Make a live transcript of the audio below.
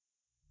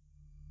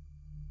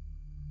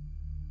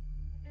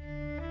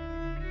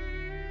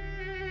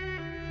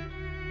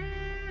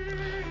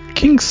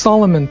King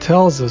Solomon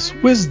tells us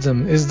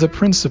wisdom is the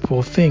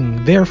principal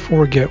thing,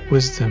 therefore get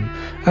wisdom.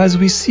 As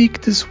we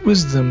seek this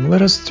wisdom,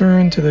 let us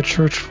turn to the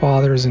church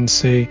fathers and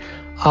say,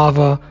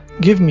 Ava,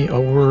 give me a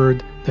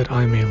word that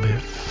I may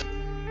live.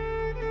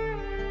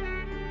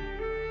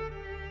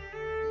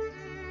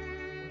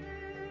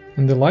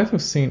 In the life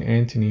of Saint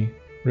Anthony,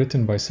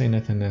 written by Saint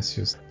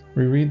Athanasius,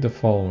 we read the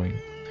following.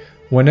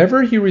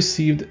 Whenever he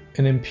received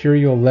an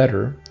imperial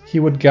letter, he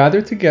would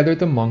gather together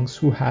the monks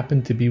who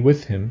happened to be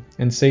with him,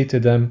 and say to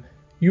them,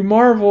 You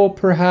marvel,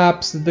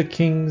 perhaps, that the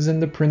kings and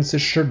the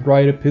princes should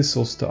write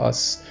epistles to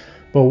us,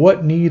 but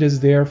what need is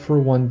there for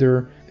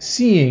wonder,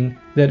 seeing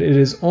that it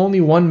is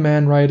only one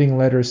man writing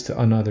letters to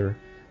another?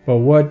 But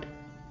what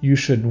you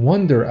should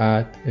wonder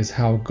at is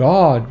how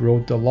God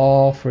wrote the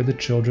law for the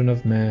children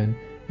of man,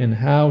 and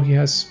how he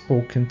has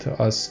spoken to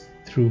us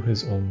through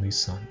his only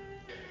Son.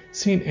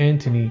 Saint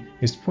Anthony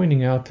is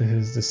pointing out to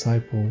his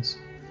disciples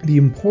the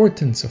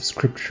importance of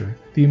Scripture,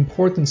 the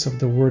importance of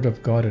the Word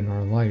of God in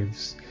our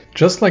lives.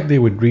 Just like they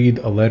would read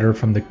a letter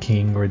from the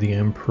king or the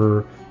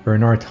emperor, or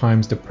in our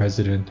times the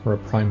president or a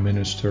prime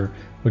minister,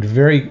 with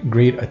very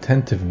great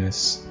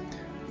attentiveness,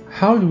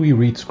 how do we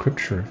read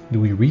Scripture? Do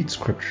we read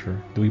Scripture?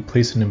 Do we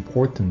place an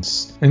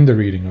importance in the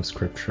reading of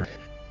Scripture?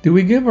 Do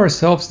we give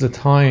ourselves the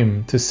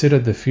time to sit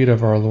at the feet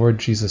of our Lord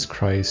Jesus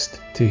Christ,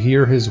 to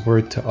hear His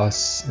word to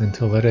us, and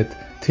to let it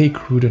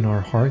take root in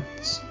our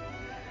hearts?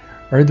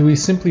 Or do we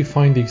simply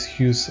find the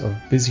excuse of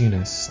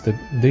busyness, the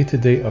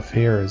day-to-day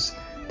affairs,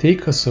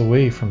 take us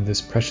away from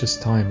this precious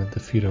time at the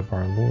feet of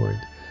our Lord?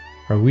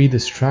 Are we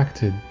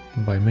distracted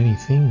by many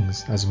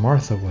things, as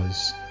Martha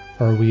was?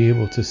 Or are we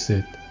able to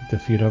sit at the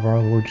feet of our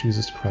Lord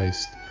Jesus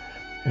Christ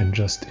and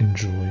just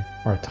enjoy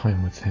our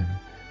time with Him?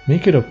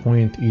 Make it a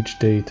point each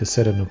day to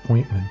set an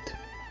appointment,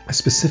 a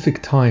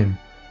specific time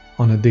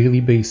on a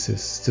daily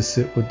basis to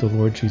sit with the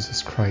Lord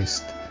Jesus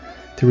Christ,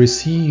 to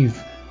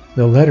receive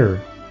the letter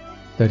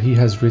that He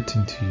has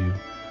written to you,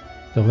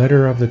 the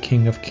letter of the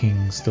King of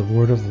Kings, the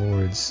Lord of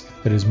Lords,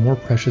 that is more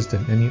precious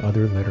than any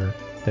other letter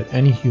that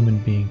any human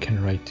being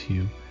can write to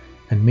you,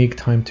 and make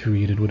time to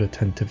read it with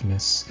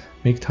attentiveness,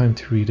 make time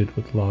to read it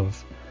with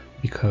love,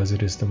 because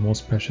it is the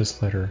most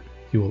precious letter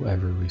you will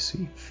ever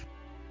receive.